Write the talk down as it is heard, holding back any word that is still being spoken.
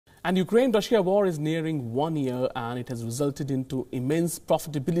And Ukraine-Russia war is nearing 1 year, and it has resulted into immense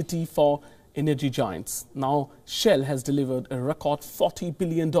profitability for energy giants. Now, Shell has delivered a record $40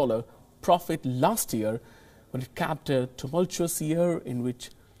 billion profit last year when it capped a tumultuous year in which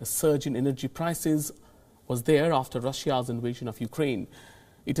a surge in energy prices was there after Russia's invasion of Ukraine.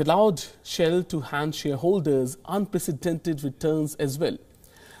 It allowed Shell to hand shareholders unprecedented returns as well.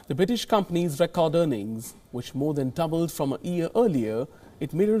 The British company's record earnings, which more than doubled from a year earlier,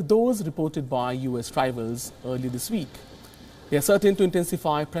 it mirrored those reported by US rivals earlier this week. They are certain to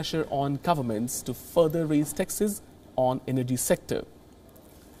intensify pressure on governments to further raise taxes on energy sector.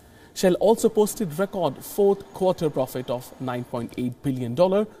 Shell also posted record fourth quarter profit of $9.8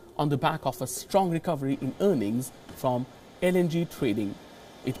 billion on the back of a strong recovery in earnings from LNG trading.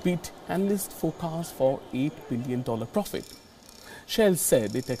 It beat analyst forecasts for $8 billion profit. Shell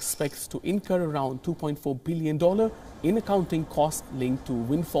said it expects to incur around $2.4 billion in accounting costs linked to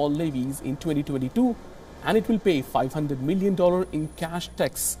windfall levies in 2022, and it will pay $500 million in cash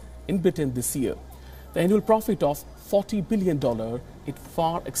tax in Britain this year. The annual profit of $40 billion, it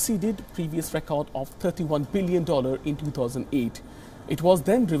far exceeded previous record of $31 billion in 2008. It was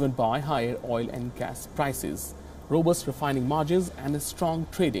then driven by higher oil and gas prices, robust refining margins and a strong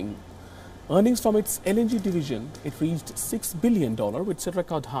trading. Earnings from its LNG division, it reached $6 billion, which is a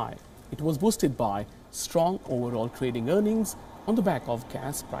record high. It was boosted by strong overall trading earnings on the back of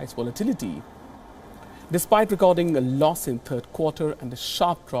gas price volatility. Despite recording a loss in third quarter and a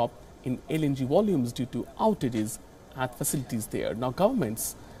sharp drop in LNG volumes due to outages at facilities there. Now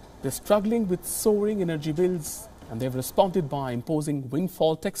governments, they're struggling with soaring energy bills, and they've responded by imposing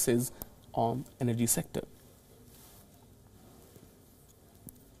windfall taxes on energy sector.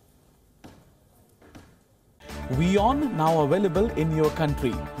 WION now available in your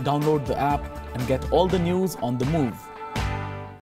country. Download the app and get all the news on the move.